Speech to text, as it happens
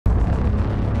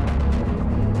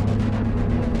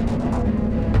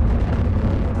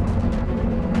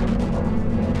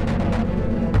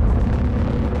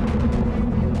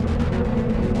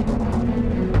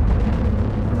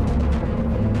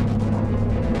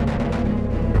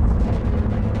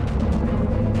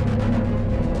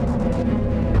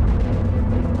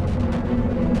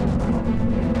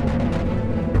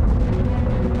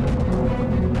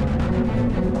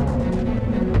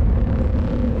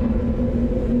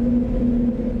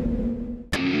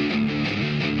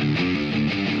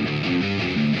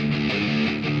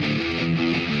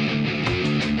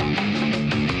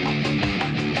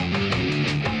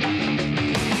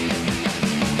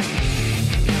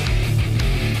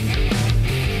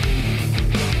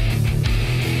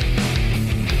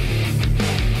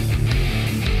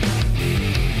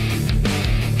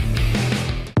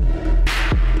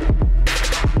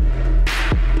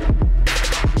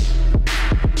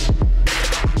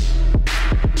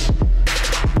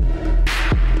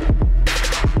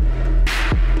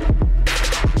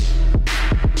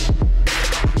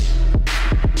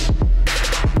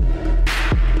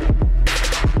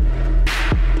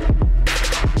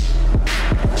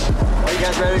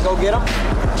guys ready to go get them?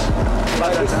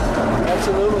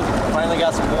 Absolutely. Finally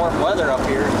got some warm weather up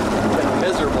here. It's been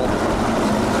miserable.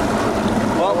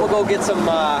 Well, we'll go get some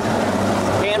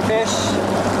panfish.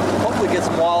 Hopefully get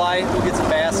some walleye. We'll get some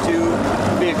bass too.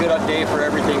 It'll be a good day for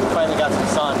everything. We finally got some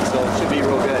sun, so it should be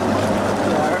real good.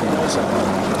 Yeah, I already know so.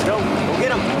 Let's go. Go get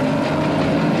them.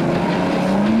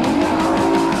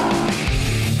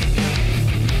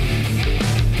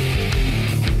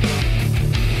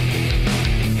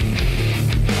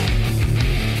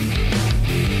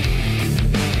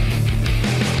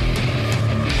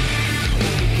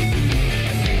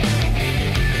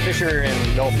 Fisher in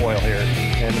milfoil here,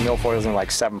 and the milfoil is in like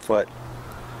 7 foot.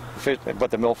 But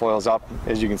the milfoil is up,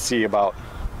 as you can see, about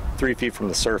 3 feet from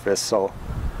the surface, so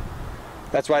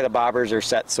that's why the bobbers are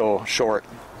set so short.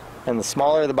 And the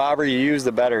smaller the bobber you use,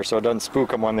 the better, so it doesn't spook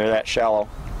them when they're that shallow.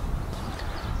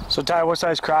 So Ty, what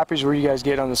size crappies were you guys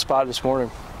getting on the spot this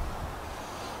morning?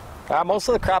 Most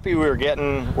of the crappie we were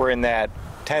getting were in that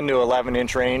 10 to 11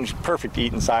 inch range, perfect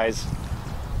eating size.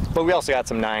 But we also got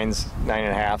some 9s,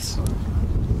 9.5s.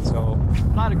 So,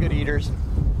 a lot of good eaters.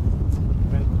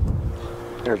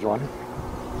 There's one.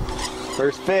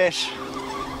 First fish.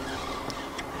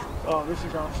 Oh, this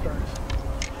is off stars.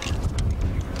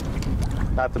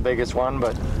 Not the biggest one,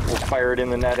 but we'll fire it in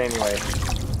the net anyway.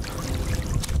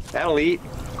 That'll eat.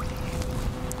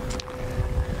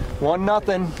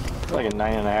 1-0. Like a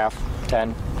 9.5, 10.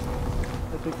 I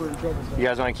think we're in trouble. You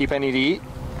guys want to keep any to eat?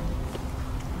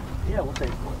 Yeah, we'll take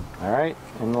one. All right,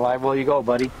 in the live well you go,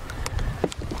 buddy.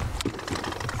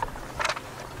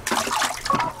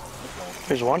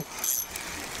 Here's one.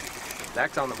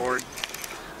 Zach's on the board.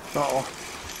 Uh-oh.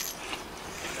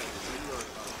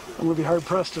 I'm gonna be hard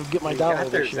pressed to get my dollar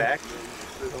there, this year. Zach.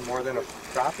 A little more than a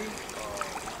crappie?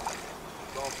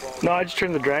 No, I just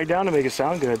turned the drag down to make it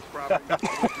sound good. I'll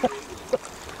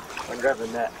grab the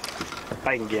net.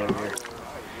 I can get him here.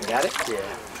 You got it?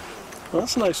 Yeah. Well,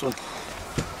 that's a nice one.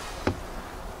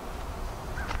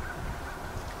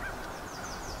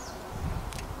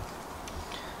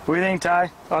 What do you think,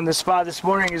 Ty? On the spot this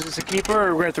morning, is this a keeper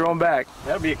or we're gonna throw him back?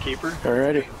 That'll be a keeper.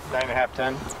 Alrighty. 9.5,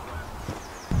 10.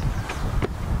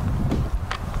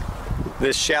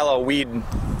 This shallow weed,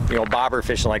 bobber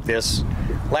fishing like this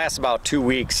lasts about 2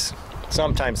 weeks,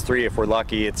 sometimes 3 if we're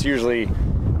lucky. It's usually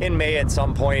in May at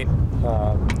some point,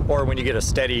 or when you get a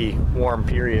steady warm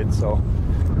period. So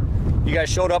you guys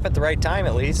showed up at the right time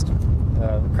at least.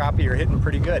 The crappie are hitting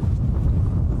pretty good.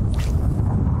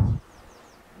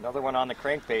 Another one on the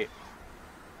crankbait.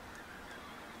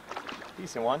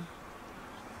 Decent one.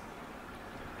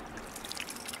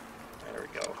 There we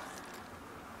go.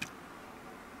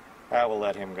 I will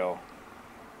let him go.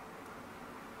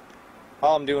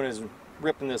 All I'm doing is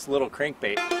ripping this little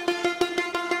crankbait.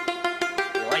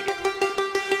 You like it?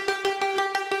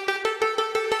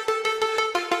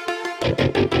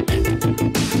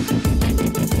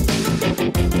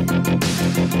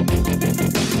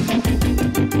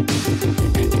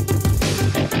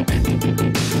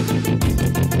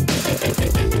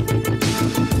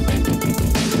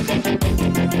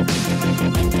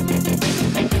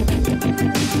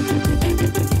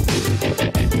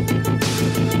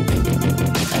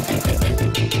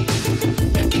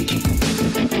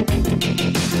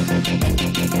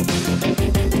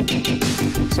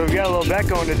 So we've got a little bet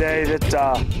going today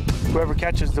that whoever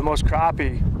catches the most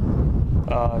crappie,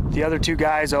 the other 2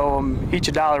 guys owe them each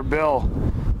a $1 bill,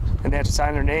 and they have to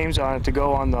sign their names on it to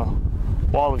go on the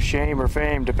wall of shame or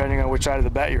fame, depending on which side of the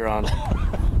bet you're on.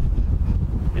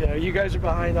 Yeah, you guys are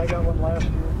behind. I got one last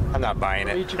year. I'm not buying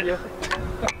it. Each of you.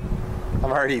 I'm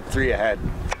already 3 ahead.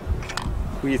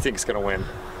 Who do you think's gonna win?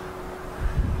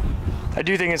 I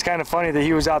do think it's kind of funny that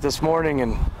he was out this morning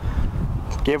and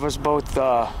gave us both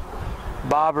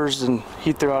bobbers, and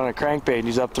he threw on a crankbait, and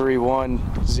he's up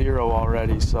 3-1-0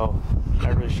 already, so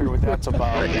not really sure what that's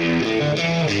about.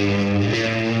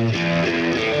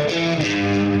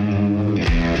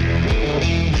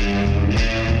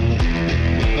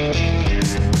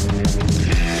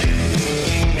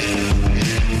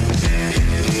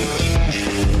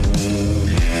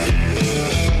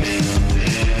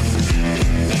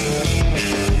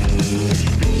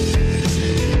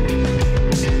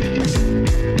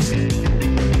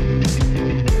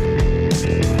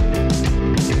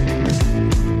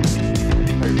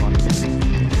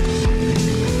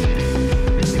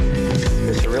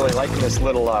 Liking this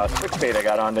little quick bait I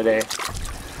got on today.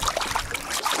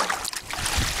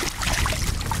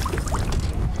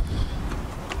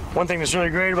 One thing that's really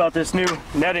great about this new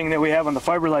netting that we have on the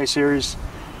Fiberlight series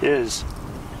is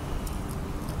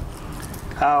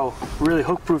how really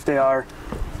hook proof they are,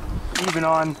 even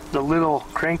on the little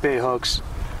crankbait hooks.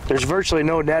 there's virtually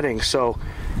no netting, so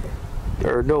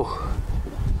there are no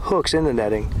hooks in the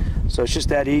netting, so it's just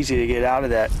that easy to get out of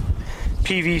that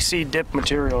PVC dip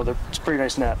material. It's a pretty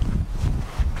nice net.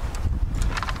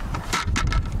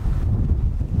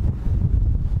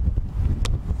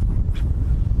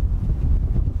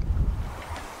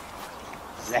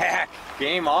 Zach,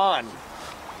 game on.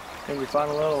 And we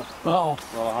found a little Oh,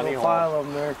 honey hole. pile of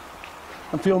them there.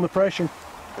 I'm feeling the pressure.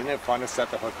 Isn't it fun to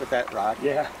set the hook with that rock?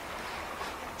 Yeah.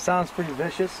 Sounds pretty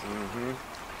vicious. Mm-hmm.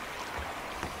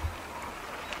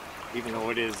 Even though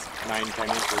it is 9-10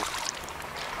 inches.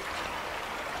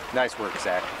 Nice work,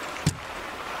 Zach.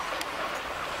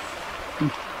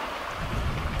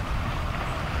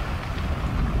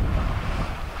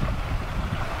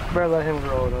 Better let him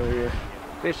grow it over here.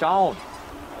 Fish on.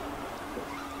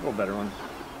 A little better one.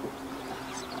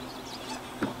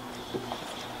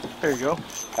 There you go.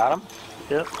 Got him?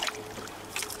 Yep.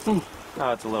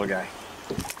 Oh, it's a little guy.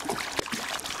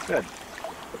 Good.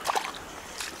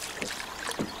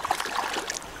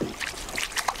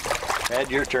 Ed,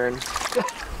 your turn.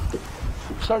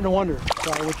 I'm starting to wonder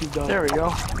what you've done. There we go.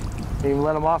 You can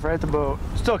let him off right at the boat.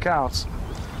 Still counts.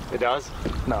 It does?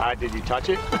 No. Did you touch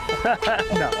it?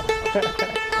 No.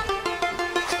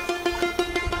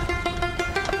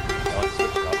 Let's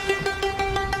switch it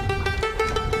up.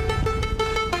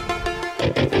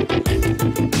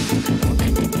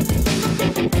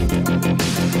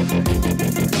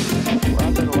 Well,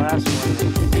 after the last one,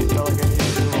 I felt like I needed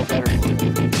to do a little better for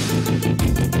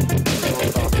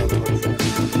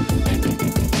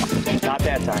it. Not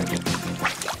that time.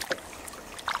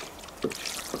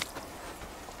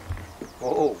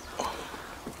 Whoa.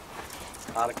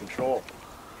 Out of control.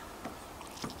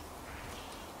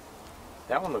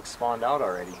 That one looks spawned out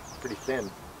already. Pretty thin.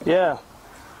 Yeah.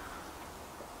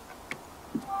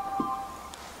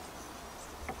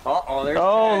 Uh-oh, there's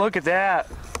Oh, Ed. look at that.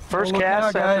 First look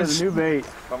cast out, after guys. the new bait.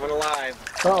 Coming alive.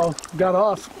 Uh-oh, got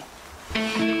off.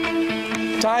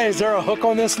 Ty, is there a hook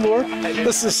on this lure?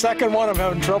 This is the second one I'm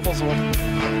having troubles with.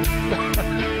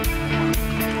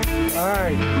 All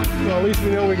right, well, at least we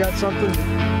know we got something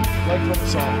like what we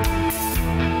saw.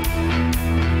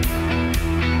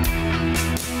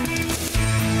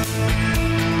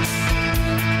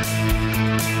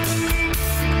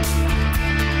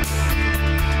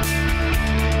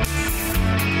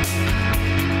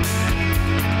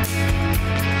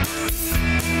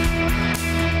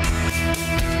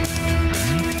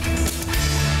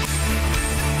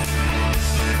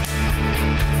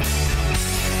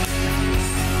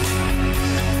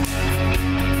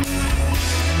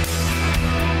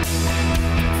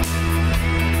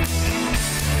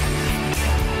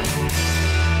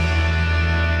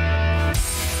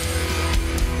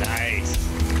 Nice.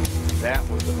 That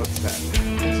was the hook set.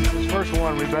 This is his first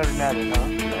one. We better net it, huh?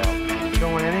 Yeah.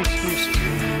 Don't want any excuses.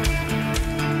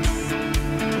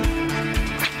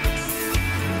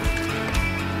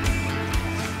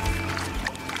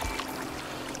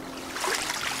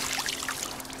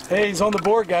 Hey, he's on the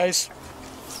board, guys.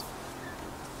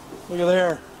 Look at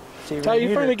there. Ty,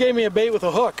 you finally gave me a bait with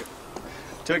a hook.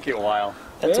 Took you a while.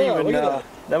 That's Yeah, even, look at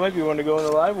that might be one to go in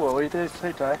the live well. What do you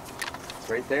say, Ty? It's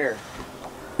right there.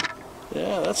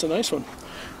 Yeah, that's a nice one.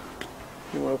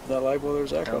 You want to open that live well there,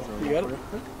 Zach? You got it?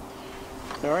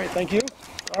 All right, thank you.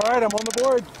 All right, I'm on the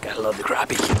board. Gotta love the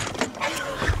crappie.